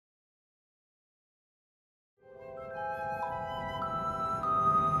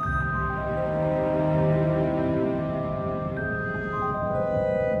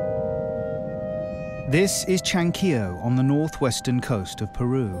This is Chankillo on the northwestern coast of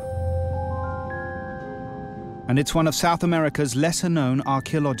Peru. And it's one of South America's lesser-known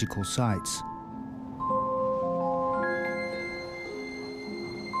archaeological sites.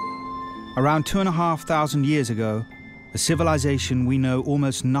 Around 2,500 years ago, a civilization we know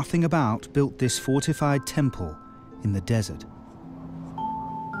almost nothing about built this fortified temple in the desert.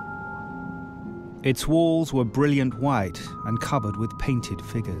 Its walls were brilliant white and covered with painted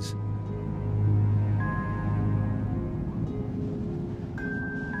figures.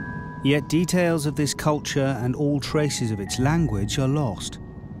 Yet details of this culture and all traces of its language are lost,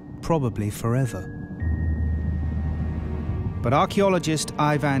 probably forever. But archaeologist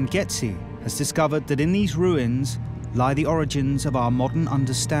Ivan Ghezzi has discovered that in these ruins lie the origins of our modern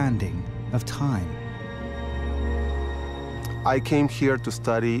understanding of time. I came here to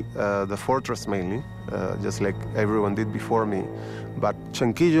study the fortress mainly, just like everyone did before me. But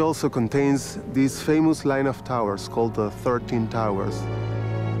Chankillo also contains this famous line of towers called the 13 Towers,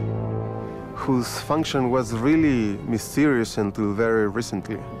 whose function was really mysterious until very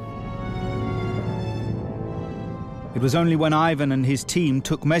recently. It was only when Ivan and his team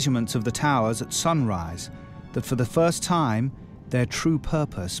took measurements of the towers at sunrise that for the first time their true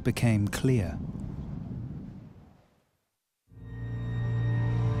purpose became clear.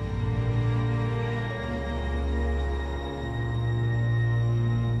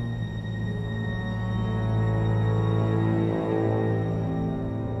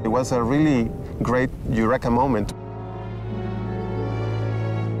 It was a really great eureka moment.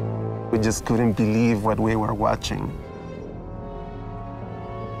 We just couldn't believe what we were watching.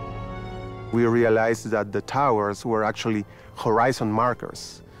 We realized that the towers were actually horizon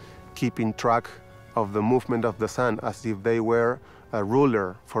markers, keeping track of the movement of the sun as if they were a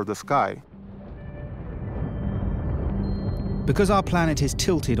ruler for the sky. Because our planet is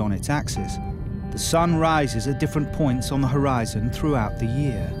tilted on its axis, the sun rises at different points on the horizon throughout the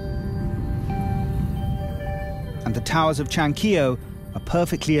year. And the towers of Chankillo are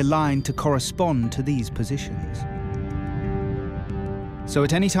perfectly aligned to correspond to these positions. So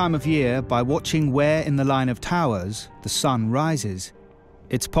at any time of year, by watching where in the line of towers the sun rises,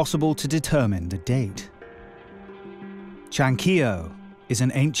 it's possible to determine the date. Chankillo is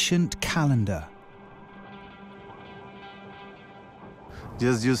an ancient calendar.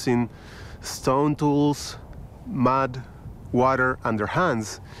 Just using stone tools, mud, water, and their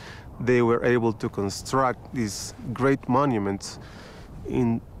hands, they were able to construct these great monuments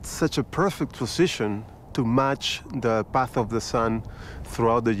in such a perfect position to match the path of the sun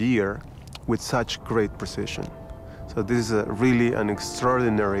throughout the year with such great precision. So this is really an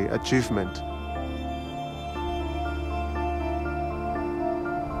extraordinary achievement.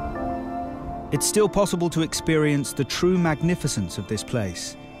 It's still possible to experience the true magnificence of this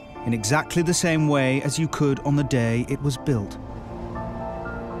place in exactly the same way as you could on the day it was built.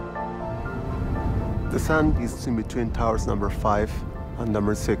 The sun is in between towers number 5 and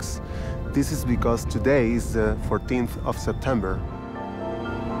number 6. This is because today is the 14th of September.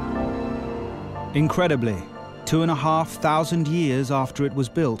 Incredibly, 2,500 years after it was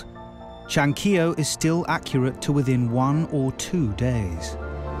built, Chankillo is still accurate to within 1 or 2 days.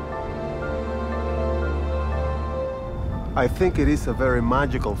 I think it is a very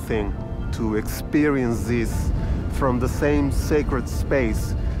magical thing to experience this from the same sacred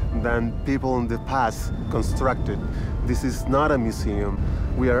space than people in the past constructed. This is not a museum.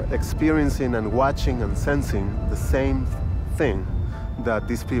 We are experiencing and watching and sensing the same thing that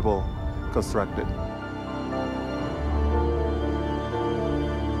these people constructed.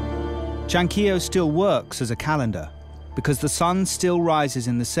 Chankillo still works as a calendar because the sun still rises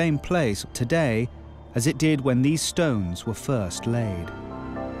in the same place today as it did when these stones were first laid.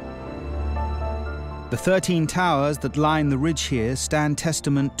 The 13 towers that line the ridge here stand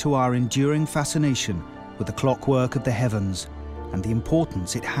testament to our enduring fascination with the clockwork of the heavens and the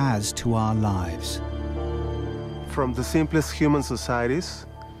importance it has to our lives. From the simplest human societies,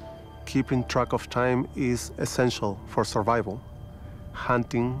 keeping track of time is essential for survival.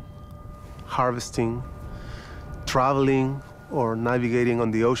 Hunting, harvesting, traveling, or navigating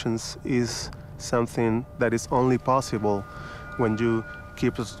on the oceans is something that is only possible when you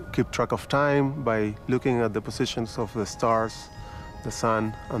keep track of time by looking at the positions of the stars, the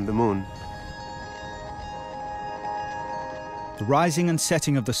sun, and the moon. The rising and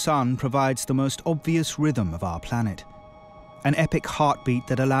setting of the sun provides the most obvious rhythm of our planet, an epic heartbeat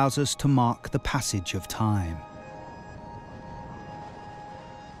that allows us to mark the passage of time.